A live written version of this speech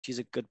She's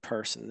a good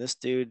person. This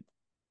dude,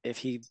 if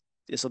he,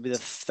 this will be the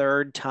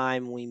third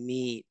time we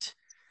meet.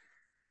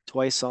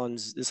 Twice on.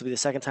 This will be the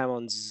second time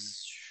on.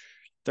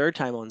 Third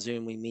time on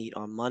Zoom we meet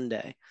on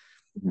Monday.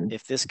 Mhm.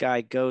 If this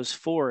guy goes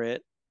for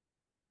it,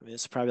 I mean,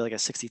 it's probably like a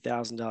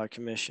 $60,000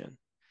 commission.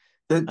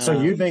 So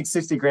you'd Um, make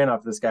 60 grand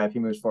off this guy if he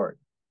moves forward.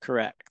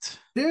 correct.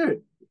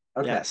 Dude.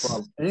 Okay. Yes.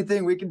 Well,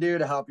 anything we can do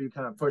to help you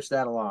kind of push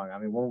that along. I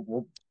mean,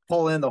 we'll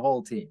pull in the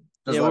whole team.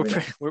 Just Yeah, let me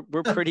know.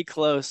 we're pretty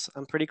close.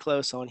 I'm pretty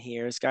close on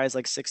here. This guy's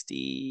like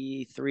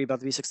 63, about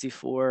to be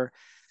 64.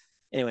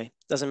 Anyway,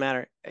 doesn't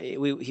matter.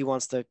 He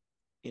wants to,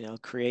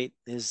 create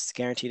his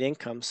guaranteed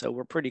income, so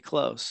we're pretty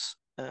close.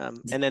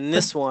 And then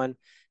this one,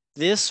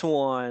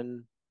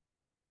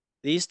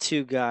 these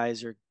two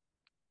guys are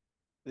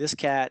this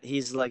cat,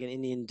 he's like an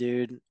Indian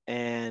dude,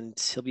 and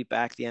he'll be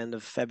back the end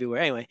of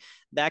February. Anyway,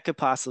 that could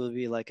possibly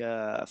be like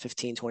a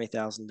 $15,000 to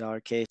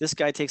 $20,000 case. This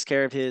guy takes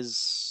care of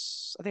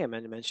his, I think I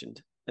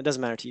mentioned, it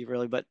doesn't matter to you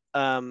really, but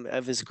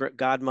of his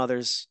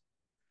godmother's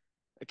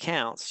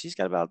accounts. She's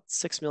got about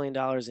 $6 million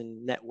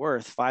in net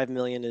worth. 5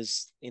 million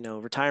is,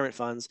 retirement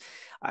funds.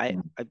 I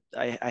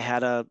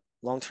had a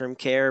long-term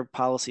care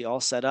policy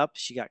all set up.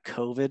 She got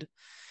COVID.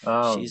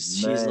 Oh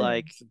She's man.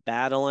 like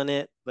battling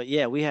it. But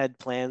yeah, we had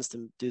plans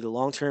to do the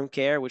long-term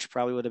care, which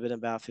probably would have been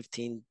about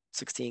 15,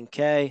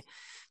 16K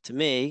to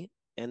me.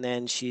 And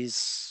then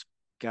she's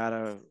got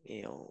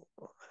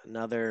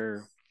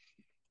another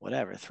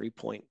whatever,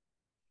 $3.8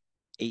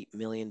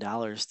 million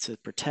to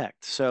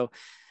protect. So,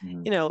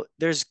 Mhm.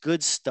 there's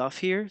good stuff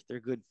here. They're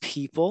good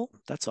people.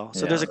 That's all.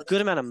 So there's Yeah. a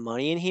good amount of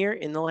money in here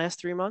in the last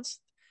 3 months.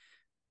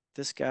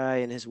 This guy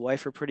and his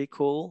wife are pretty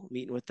cool.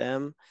 Meeting with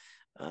them.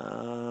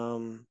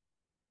 Um,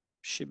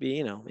 should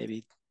be,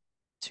 maybe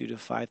 2 to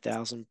 5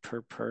 thousand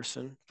per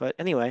person. But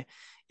anyway,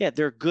 yeah,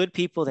 they're good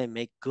people. They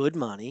make good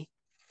money.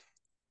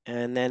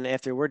 And then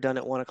after we're done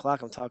at 1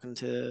 o'clock, I'm talking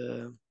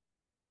to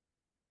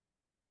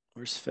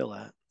where's Phil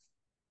at?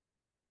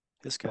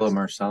 This Hello, guy's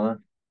Marcella.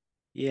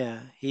 yeah,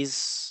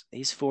 he's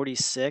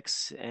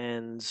 46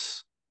 and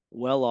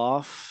well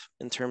off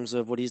in terms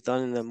of what he's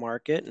done in the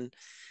market, and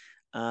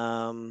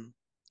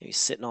he's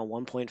sitting on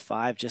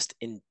 1.5 just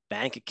in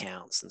bank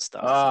accounts and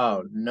stuff. And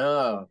Oh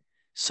no.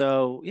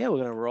 so yeah,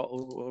 we're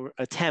gonna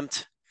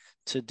attempt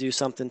to do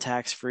something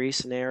tax free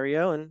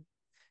scenario, and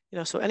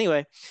so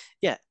anyway,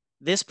 yeah,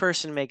 this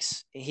person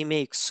makes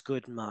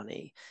good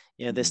money.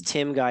 This Mhm.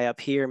 Tim guy up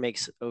here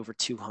makes over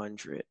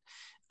 200.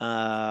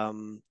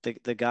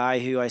 The guy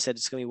who I said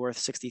it's gonna be worth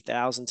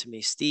 60,000 to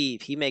me,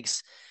 Steve, he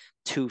makes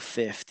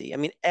 250. I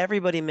mean,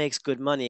 everybody makes good money